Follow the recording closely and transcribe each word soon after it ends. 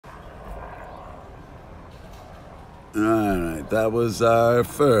Alright, that was our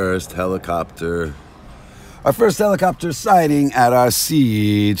first helicopter. Our first helicopter sighting at our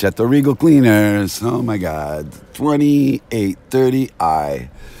siege at the Regal Cleaners. Oh my God. 2830I.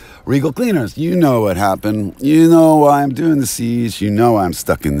 Regal Cleaners, you know what happened. You know why I'm doing the siege. You know I'm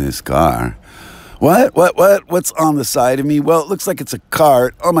stuck in this car. What? What's on the side of me? Well, it looks like it's a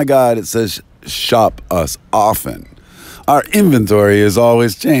cart. Oh my God, it says shop us often. Our inventory is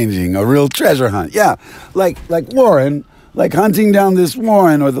always changing. A real treasure hunt. Yeah, like Warren, like hunting down this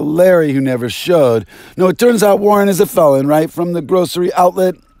Warren or the Larry who never showed. No, it turns out Warren is a felon, right? From the grocery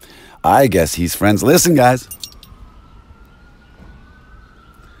outlet. I guess he's friends. Listen, guys.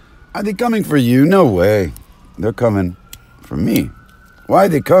 Are they coming for you? No way. They're coming for me. Why are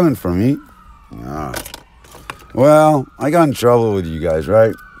they coming for me? Ah. Well, I got in trouble with you guys,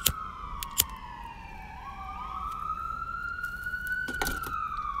 right?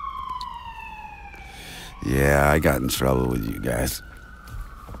 Yeah, I got in trouble with you guys.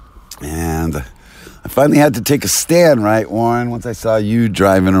 And I finally had to take a stand, right, Warren? Once I saw you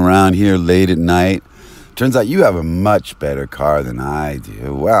driving around here late at night. Turns out you have a much better car than I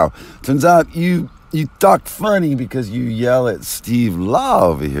do. Wow. Turns out you talk funny because you yell at Steve Law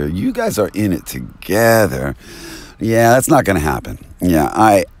over here. You guys are in it together. Yeah, that's not going to happen. Yeah,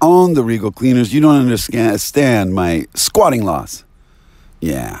 I own the Regal Cleaners. You don't understand my squatting loss.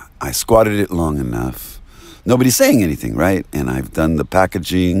 Yeah, I squatted it long enough. Nobody's saying anything, right? And I've done the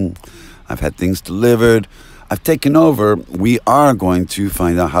packaging. I've had things delivered. I've taken over. We are going to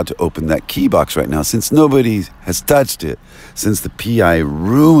find out how to open that key box right now since nobody has touched it, since the PI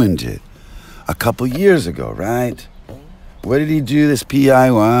ruined it a couple years ago, right? What did he do, this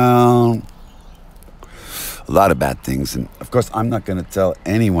PI? Well, a lot of bad things. And of course, I'm not going to tell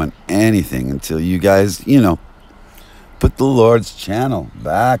anyone anything until you guys, put the Lord's channel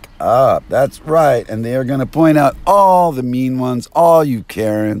back up. That's right. And they are going to point out all the mean ones, all you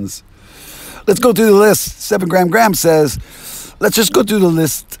Karens. Let's go through the list. 7 Graham says, let's just go through the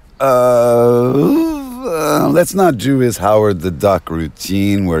list. Let's not do his Howard the Duck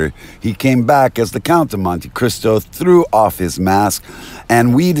routine where he came back as the Count of Monte Cristo, threw off his mask,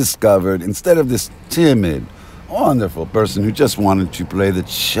 and we discovered, instead of this timid, wonderful person who just wanted to play the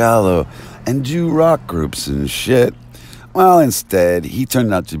cello and do rock groups and shit, well, instead, he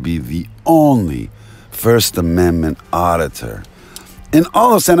turned out to be the only First Amendment auditor in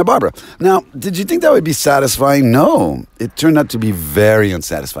all of Santa Barbara. Now, did you think that would be satisfying? No, it turned out to be very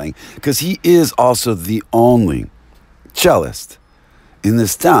unsatisfying because he is also the only cellist in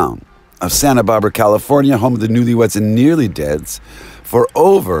this town of Santa Barbara, California, home of the newlyweds and nearly deads, for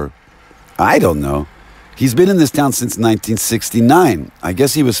over, I don't know, he's been in this town since 1969. I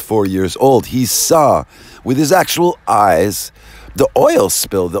guess he was 4 years old. He saw with his actual eyes the oil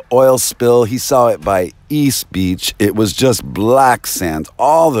spill, he saw it by East Beach. It was just black sand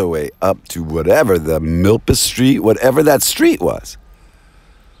all the way up to whatever the Milpa Street, whatever that street was.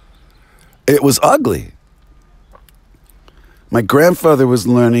 It was ugly. My grandfather was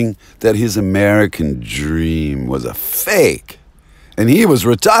learning that his American dream was a fake. And he was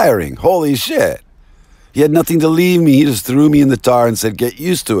retiring. Holy shit. He had nothing to leave me. He just threw me in the tar and said, get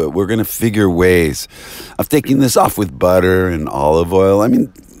used to it. We're going to figure ways of taking this off with butter and olive oil. I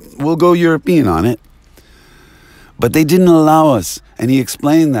mean, we'll go European on it. But they didn't allow us. And he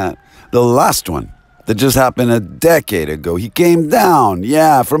explained that. The last one that just happened a decade ago, he came down,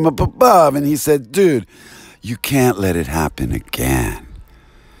 from up above. And he said, dude, you can't let it happen again.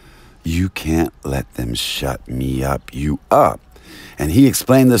 You can't let them shut me up, you up. And he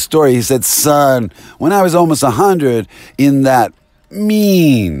explained the story. He said, son, when I was almost 100 in that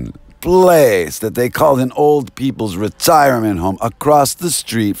mean place that they called an old people's retirement home across the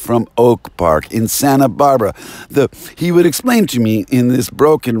street from Oak Park in Santa Barbara, he would explain to me in this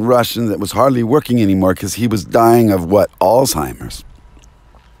broken Russian that was hardly working anymore because he was dying of Alzheimer's.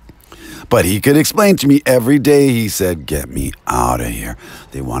 But he could explain to me every day. He said, get me out of here.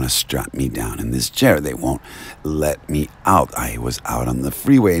 They want to strap me down in this chair. They won't let me out. I was out on the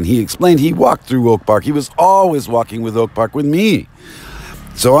freeway. And he explained he walked through Oak Park. He was always walking with Oak Park with me.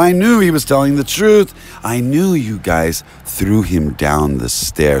 So I knew he was telling the truth. I knew you guys threw him down the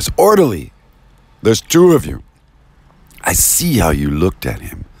stairs. Orderly, there's 2 of you. I see how you looked at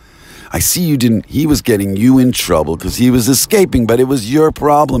him. I see you didn't, he was getting you in trouble because he was escaping, but it was your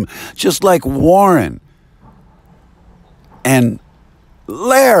problem. Just like Warren and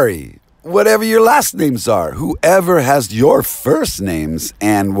Larry, whatever your last names are, whoever has your first names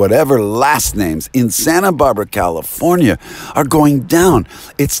and whatever last names in Santa Barbara, California are going down.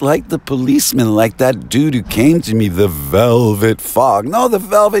 It's like the policeman, like that dude who came to me, the Velvet Fog. No, the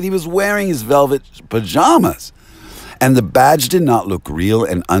Velvet, he was wearing his velvet pajamas. And the badge did not look real,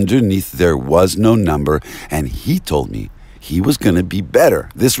 and underneath there was no number, and he told me he was going to be better.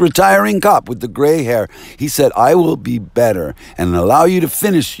 This retiring cop with the gray hair, he said, I will be better and allow you to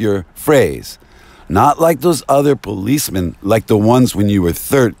finish your phrase. Not like those other policemen, like the ones when you were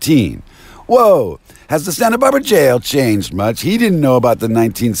 13. Whoa, has the Santa Barbara jail changed much? He didn't know about the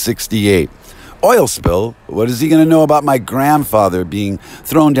 1968 oil spill. What is he going to know about my grandfather being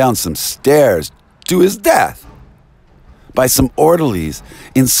thrown down some stairs to his death by some orderlies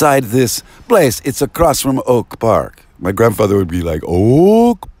inside this place? It's across from Oak Park. My grandfather would be like,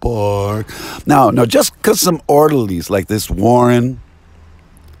 Oak Park. Now, just because some orderlies like this Warren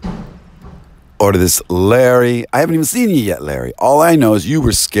or this Larry, I haven't even seen you yet, Larry. All I know is you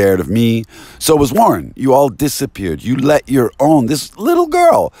were scared of me. So was Warren. You all disappeared. You let this little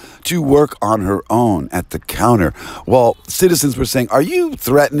girl, to work on her own at the counter. Well, citizens were saying, are you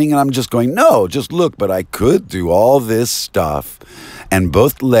threatening? And I'm just going, no, just look, but I could do all this stuff. And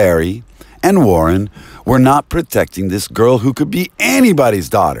both Larry and Warren were not protecting this girl who could be anybody's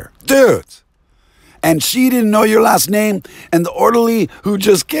daughter. Dudes! And she didn't know your last name, and the orderly who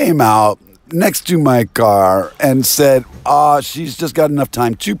just came out next to my car and said, she's just got enough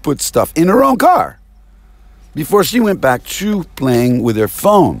time to put stuff in her own car before she went back to playing with her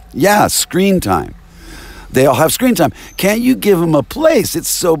phone. Yeah, screen time. They all have screen time. Can't you give them a place? It's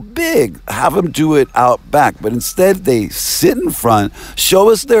so big. Have them do it out back. But instead, they sit in front, show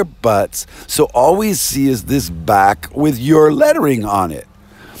us their butts, so all we see is this back with your lettering on it.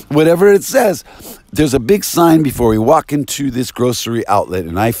 Whatever it says. There's a big sign before we walk into this grocery outlet,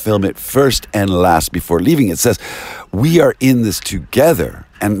 and I film it first and last before leaving. It says, we are in this together.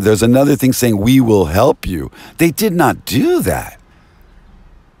 And there's another thing saying, we will help you. They did not do that.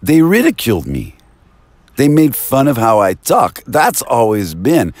 They ridiculed me. They made fun of how I talk. That's always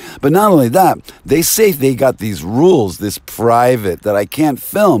been. But not only that, they say they got these rules, this private, that I can't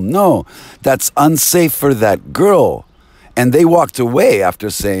film. No, that's unsafe for that girl. And they walked away after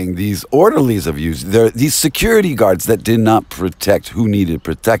saying these orderlies of you, these security guards that did not protect who needed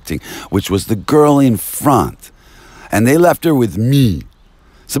protecting, which was the girl in front. And they left her with me.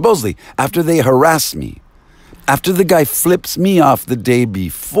 Supposedly, after they harassed me, after the guy flips me off the day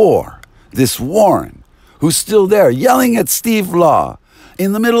before, this Warren, who's still there, yelling at Steve Law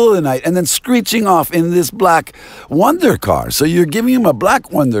in the middle of the night and then screeching off in this black Wonder car. So you're giving him a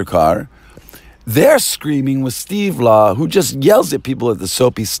black Wonder car. They're screaming with Steve Law, who just yells at people at the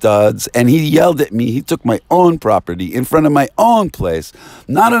Soapy Studs, and he yelled at me. He took my own property in front of my own place,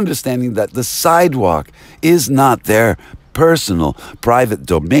 not understanding that the sidewalk is not their personal, private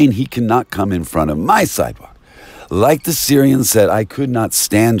domain. He cannot come in front of my sidewalk. Like the Syrian said, I could not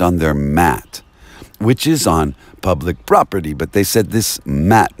stand on their mat, which is on public property. But they said this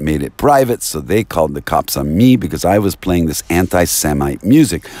mat made it private, so they called the cops on me because I was playing this anti-Semite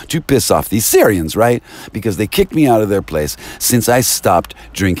music to piss off these Syrians, right? Because they kicked me out of their place since I stopped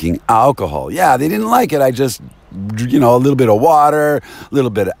drinking alcohol. Yeah, they didn't like it. I just, a little bit of water, a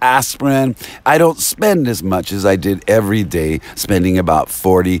little bit of aspirin. I don't spend as much as I did every day, spending about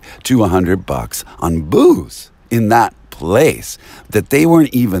 $40 to $100 on booze in that place, that they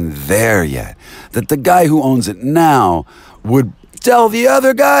weren't even there yet, that the guy who owns it now would tell the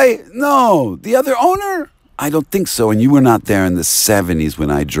other guy, no, the other owner? I don't think so, and you were not there in the 70s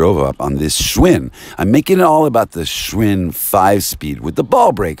when I drove up on this Schwinn. I'm making it all about the Schwinn 5-speed with the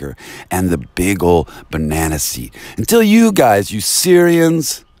ball breaker and the big old banana seat. Until you guys, you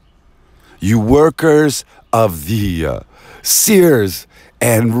Syrians, you workers of the Sears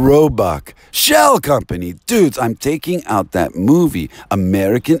and Roebuck Shell Company. Dudes, I'm taking out that movie,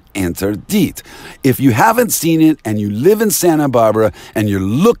 American Interdit. If you haven't seen it and you live in Santa Barbara and you're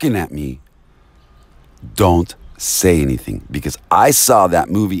looking at me, don't say anything, because I saw that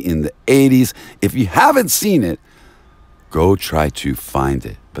movie in the 80s. If you haven't seen it, go try to find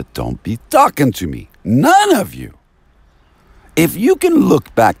it, but don't be talking to me. None of you. If you can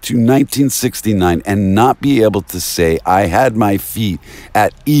look back to 1969 and not be able to say, I had my feet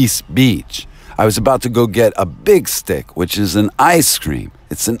at East Beach, I was about to go get a big stick, which is an ice cream.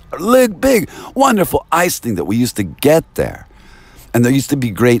 It's a big, wonderful ice thing that we used to get there. And there used to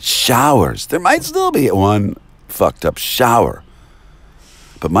be great showers. There might still be one fucked up shower.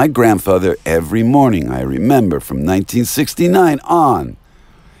 But my grandfather, every morning, I remember from 1969 on,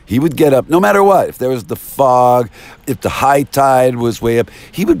 he would get up, no matter what, if there was the fog, if the high tide was way up,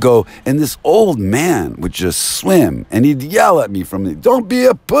 he would go, and this old man would just swim, and he'd yell at me from the, don't be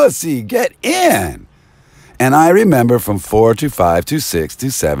a pussy, get in. And I remember from 4 to 5 to 6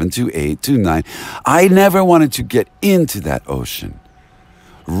 to 7 to 8 to 9, I never wanted to get into that ocean.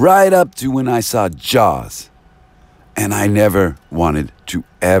 Right up to when I saw Jaws. And I never wanted to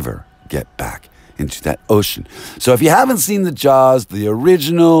ever get back into that ocean. So if you haven't seen the Jaws, the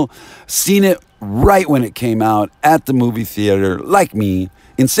original, seen it right when it came out at the movie theater, like me,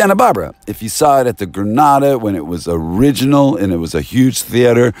 in Santa Barbara. If you saw it at the Granada when it was original and it was a huge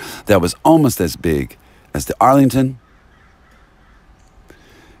theater that was almost as big as the Arlington.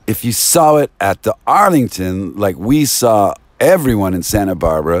 If you saw it at the Arlington, like we saw everyone in Santa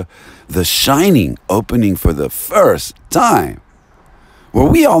Barbara, The Shining opening for the first time, where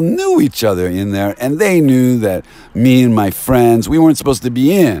we all knew each other in there, and they knew that me and my friends, we weren't supposed to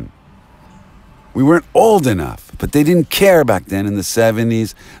be in. We weren't old enough, but they didn't care back then in the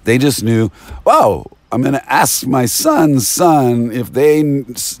 70s. They just knew, oh, I'm going to ask my son's son if they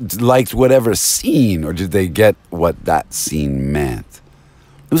liked whatever scene, or did they get what that scene meant.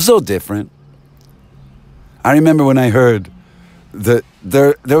 It was so different. I remember when I heard that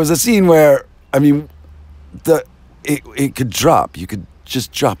there was a scene where, I mean, it could drop. You could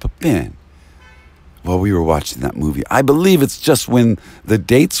just drop a pin while we were watching that movie. I believe it's just when the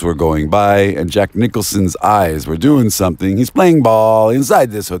dates were going by and Jack Nicholson's eyes were doing something. He's playing ball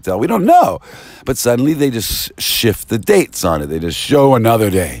inside this hotel. We don't know. But suddenly they just shift the dates on it. They just show another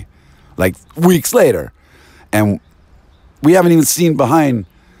day, like weeks later. And we haven't even seen behind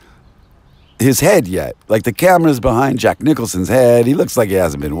his head yet. Like, the camera's behind Jack Nicholson's head. He looks like he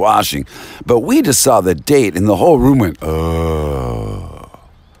hasn't been washing. But we just saw the date and the whole room went, oh.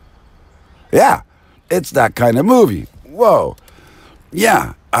 Yeah, it's that kind of movie. Whoa.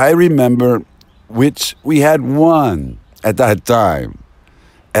 Yeah, I remember, which we had one at that time.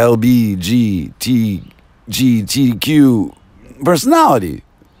 LBGTQ personality.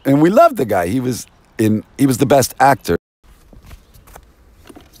 And we loved the guy. He was the best actor.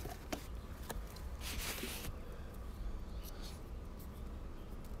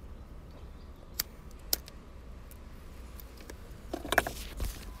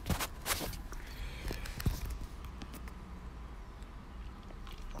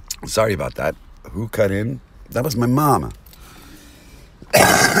 Sorry about that. Who cut in? That was my mama.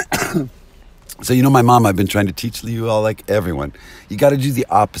 So, you know, my mom, I've been trying to teach you all, like everyone, you got to do the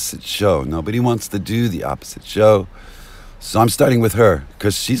opposite show. Nobody wants to do the opposite show. So I'm starting with her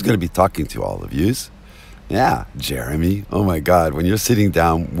because she's going to be talking to all of yous. Yeah, Jeremy. Oh, my God. When you're sitting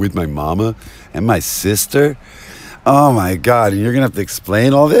down with my mama and my sister, oh, my God. And you're going to have to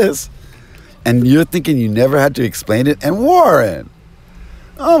explain all this. And you're thinking you never had to explain it. And Warren.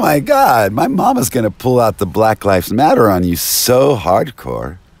 Oh, my God, my mama's going to pull out the Black Lives Matter on you so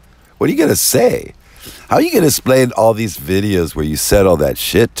hardcore. What are you going to say? How are you going to explain all these videos where you said all that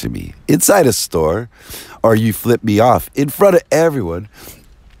shit to me inside a store, or you flip me off in front of everyone,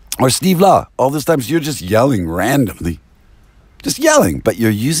 or Steve Law, all those times you're just yelling randomly. Just yelling, but you're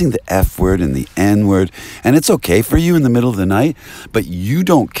using the F word and the N word, and it's okay for you in the middle of the night, but you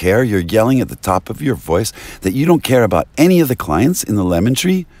don't care. You're yelling at the top of your voice that you don't care about any of the clients in the Lemon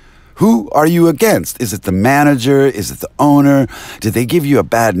Tree. Who are you against? Is it the manager? Is it the owner? Did they give you a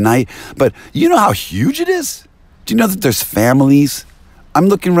bad night? But you know how huge it is? Do you know that there's families? I'm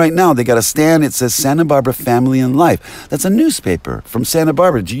looking right now. They got a stand. It says Santa Barbara Family and Life. That's a newspaper from Santa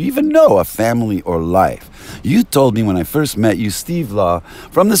Barbara. Do you even know a family or life? You told me when I first met you, Steve Law,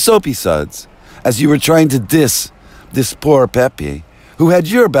 from the Soapy Suds, as you were trying to diss this poor Pepe, who had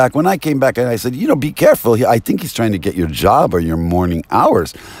your back when I came back, and I said, you know, be careful. I think he's trying to get your job or your morning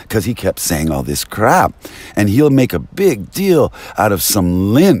hours, because he kept saying all this crap. And he'll make a big deal out of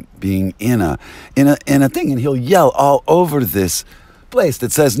some lint being in a thing, and he'll yell all over this place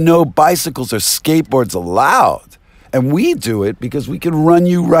that says no bicycles or skateboards allowed. And we do it because we can run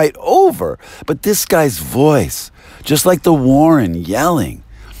you right over. But this guy's voice, just like the Warren yelling,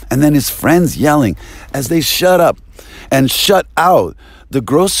 and then his friends yelling as they shut up and shut out the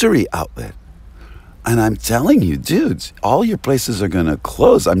grocery outlet. And I'm telling you, dudes, all your places are going to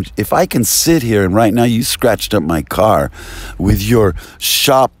close. If I can sit here and right now you scratched up my car with your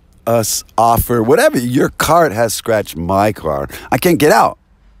shop us offer, whatever, your cart has scratched my car. I can't get out.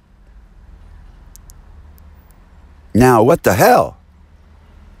 Now, what the hell?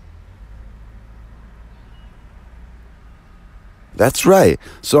 That's right.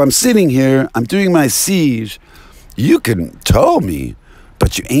 So I'm sitting here, I'm doing my siege. You can tow me,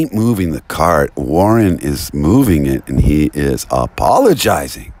 but you ain't moving the cart. Warren is moving it, and he is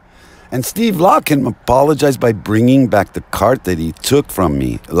apologizing. And Steve Law can apologize by bringing back the cart that he took from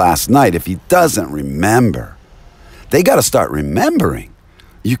me last night if he doesn't remember. They got to start remembering.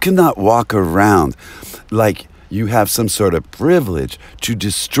 You cannot walk around like you have some sort of privilege to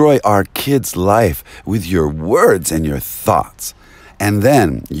destroy our kids' life with your words and your thoughts. And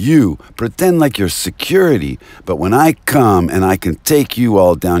then you pretend like you're security, but when I come and I can take you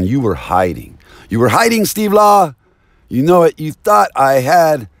all down, you were hiding. You were hiding, Steve Law. You know it. You thought I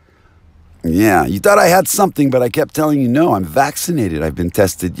had... Yeah, you thought I had something, but I kept telling you, no, I'm vaccinated. I've been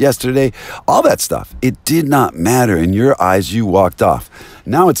tested yesterday. All that stuff. It did not matter. In your eyes, you walked off.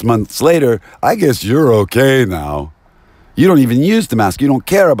 Now it's months later. I guess you're okay now. You don't even use the mask. You don't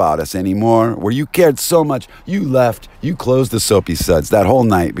care about us anymore. Where you cared so much, you left. You closed the soapy suds that whole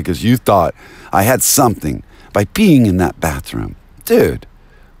night because you thought I had something by peeing in that bathroom. Dude,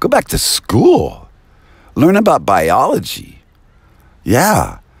 go back to school. Learn about biology.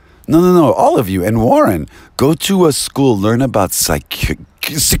 Yeah. No, all of you. And Warren, go to a school, learn about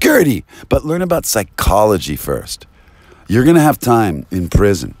security, but learn about psychology first. You're going to have time in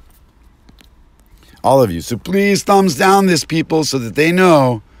prison. All of you. So please thumbs down this, people, so that they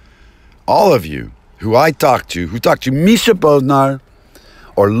know, all of you who I talked to, MISHA BODNAR,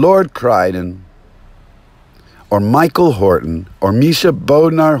 or Lord Kreiden, or Michael Horton, or MISHA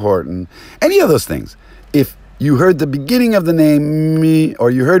BODNAR Horton, any of those things. If you heard the beginning of the name me,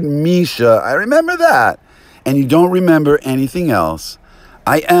 or you heard MISHA, I remember that, and you don't remember anything else,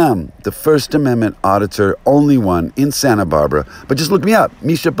 I am the First Amendment auditor, only one in Santa Barbara. But just look me up,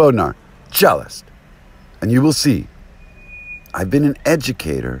 MISHA BODNAR, cellist, and you will see. I've been an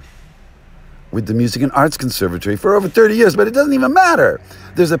educator with the Music and Arts Conservatory for over 30 years, but it doesn't even matter.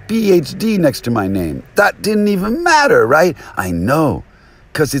 There's a PhD next to my name. That didn't even matter, right? I know,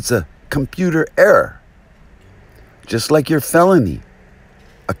 because it's a computer error. Just like your felony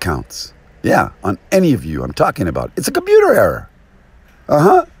accounts. Yeah, on any of you I'm talking about. It's a computer error.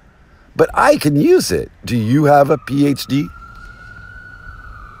 But I can use it. Do you have a PhD?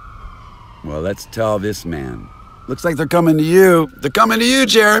 Well, let's tell this man. Looks like they're coming to you. They're coming to you,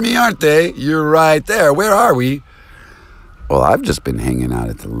 Jeremy, aren't they? You're right there. Where are we? Well, I've just been hanging out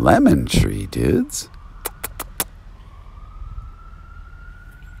at the lemon tree, dudes.